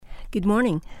Good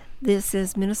morning. This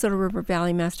is Minnesota River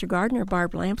Valley Master Gardener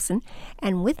Barb Lamson,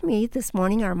 and with me this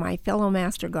morning are my fellow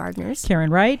Master Gardeners, Karen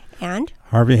Wright and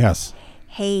Harvey Hesse.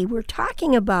 Hey, we're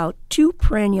talking about two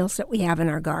perennials that we have in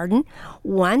our garden.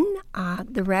 One,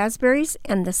 the raspberries,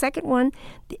 and the second one,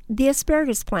 the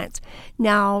asparagus plants.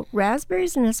 Now,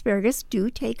 raspberries and asparagus do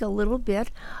take a little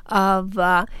bit of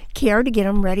care to get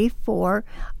them ready for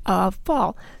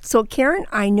fall. So, Karen,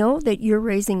 I know that you're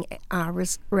raising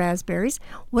raspberries.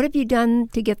 What have you done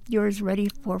to get yours ready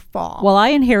for fall? Well, I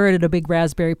inherited a big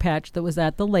raspberry patch that was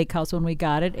at the lake house when we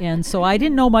got it, and so I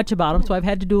didn't know much about them, so I've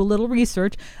had to do a little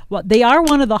research. Well, they are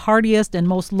one of the hardiest and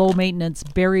most low-maintenance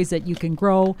berries that you can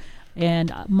grow,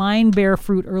 and mine bear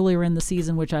fruit earlier in the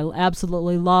season, which I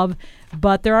absolutely love.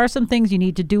 But there are some things you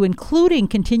need to do, including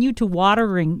continue to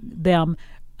watering them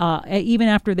even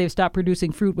after they've stopped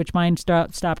producing fruit, which mine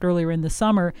stopped earlier in the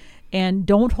summer. And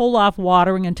don't hold off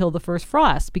watering until the first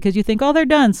frost, because you think, oh, they're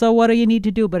done, so what do you need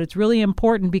to do? But it's really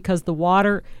important because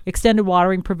the extended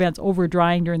watering prevents over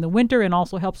drying during the winter and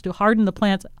also helps to harden the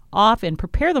plants off and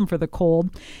prepare them for the cold.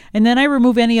 And then I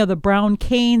remove any of the brown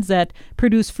canes that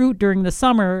produce fruit during the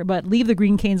summer, but leave the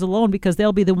green canes alone because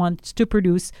they'll be the ones to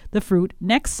produce the fruit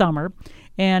next summer.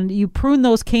 And you prune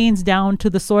those canes down to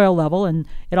the soil level, and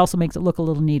it also makes it look a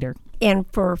little neater. And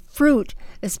for fruit,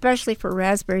 especially for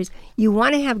raspberries, you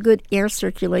want to have good air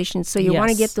circulation, so you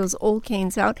want to get those old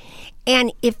canes out.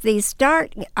 And if they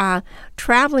start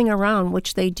traveling around,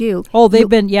 which they do. Oh,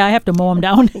 I have to mow them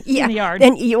down in the yard.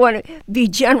 Then you want to be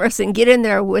generous and get in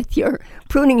there with your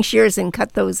pruning shears and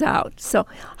cut those out. So,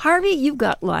 Harvey, you've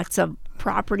got lots of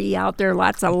property out there,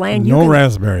 lots of land.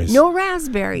 Raspberries. No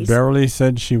raspberries. Beverly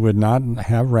said she would not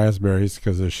have raspberries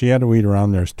because if she had to weed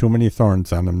around, there's too many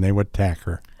thorns on them. They would attack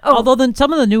her. Oh. Although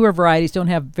some of the newer varieties don't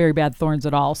have very bad thorns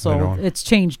at all, so it's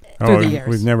changed through the years.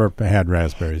 We've never had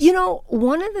raspberries. You know,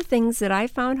 one of the things that I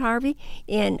found, Harvey,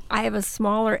 and I have a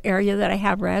smaller area that I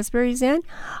have raspberries in,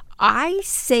 I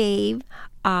save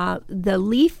the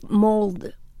leaf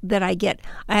mold that I get.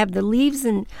 I have the leaves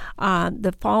and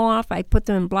that fall off. I put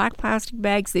them in black plastic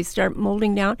bags. They start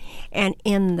molding down. And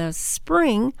in the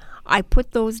spring, I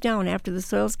put those down after the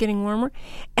soil's getting warmer,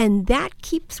 and that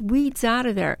keeps weeds out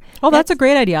of there. Oh, that's a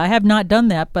great idea. I have not done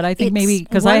that, but I think maybe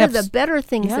because I have one of the better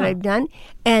things that I've done.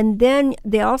 And then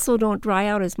they also don't dry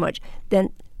out as much. Then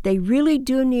they really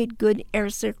do need good air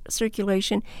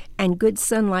circulation and good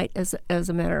sunlight, as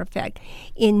a matter of fact.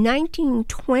 In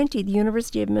 1920, the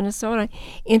University of Minnesota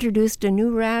introduced a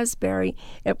new raspberry.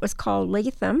 It was called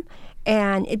Latham,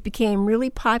 and it became really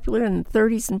popular in the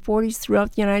 30s and 40s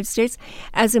throughout the United States.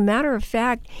 As a matter of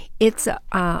fact, it's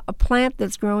a plant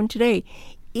that's grown today.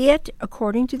 It,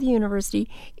 according to the university,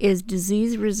 is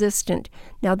disease resistant.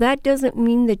 Now, that doesn't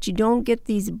mean that you don't get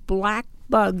these black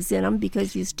bugs in them,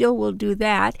 because you still will do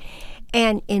that.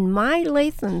 And in my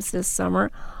Lathams this summer,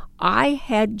 I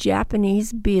had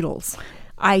Japanese beetles.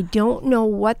 I don't know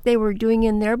what they were doing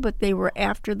in there, but they were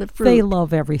after the fruit. They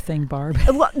love everything, Barb.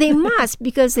 Well, they must,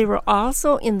 because they were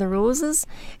also in the roses,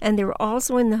 and they were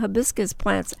also in the hibiscus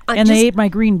plants. And they ate my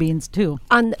green beans, too.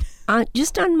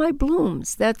 Just on my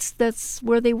blooms. That's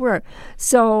where they were.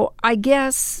 So I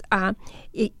guess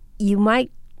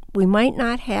we might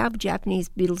not have Japanese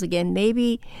beetles again.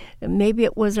 Maybe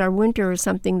it was our winter or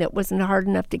something that wasn't hard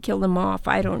enough to kill them off.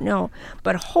 I don't know.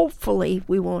 But hopefully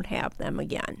we won't have them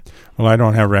again. Well, I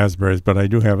don't have raspberries, but I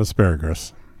do have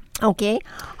asparagus. Okay.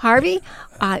 Harvey,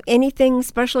 anything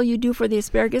special you do for the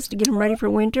asparagus to get them ready for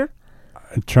winter?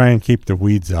 I try and keep the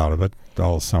weeds out of it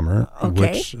all summer,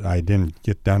 okay, which I didn't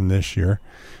get done this year.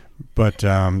 But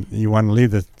you want to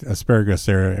leave the asparagus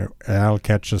there. That'll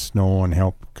catch the snow and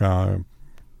help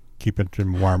keep it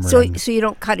warmer. So you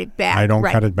don't cut it back. I don't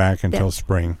cut it back until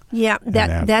spring. Yeah,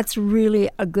 that's really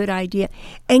a good idea.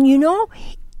 And you know,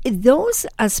 those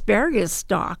asparagus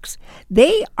stalks,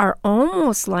 they are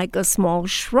almost like a small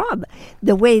shrub,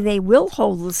 the way they will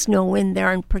hold the snow in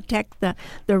there and protect the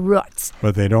roots.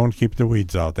 But they don't keep the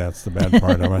weeds out. That's the bad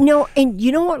part of it. No, and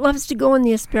you know what loves to go in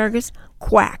the asparagus?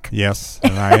 Quack. Yes,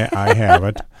 and I have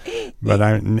it.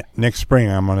 But next spring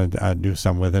I'm going to do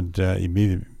something with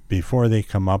it. Before they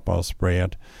come up, I'll spray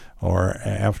it, or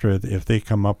after, if they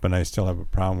come up and I still have a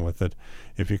problem with it,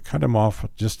 if you cut them off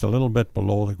just a little bit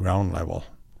below the ground level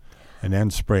and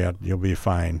then spray it, you'll be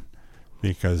fine,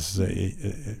 because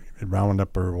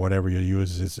Roundup or whatever you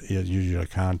use is usually a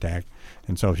contact,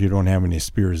 and so if you don't have any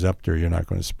spears up there, you're not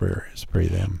going to spray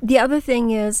them. The other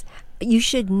thing is, you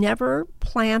should never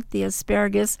plant the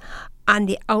asparagus on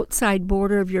the outside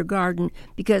border of your garden,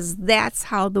 because that's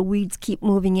how the weeds keep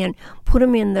moving in. Put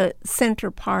them in the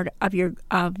center part of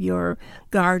your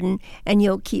garden, and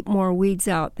you'll keep more weeds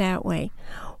out that way.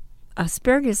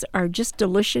 asparagus are just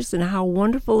delicious, and how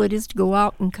wonderful it is to go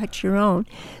out and cut your own.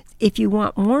 If you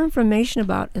want more information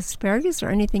about asparagus or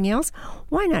anything else,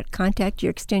 why not contact your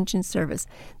Extension Service?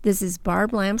 This is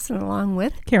Barb Lamson along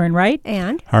with Karen Wright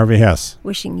and Harvey Hesse.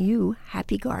 wishing you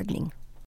happy gardening.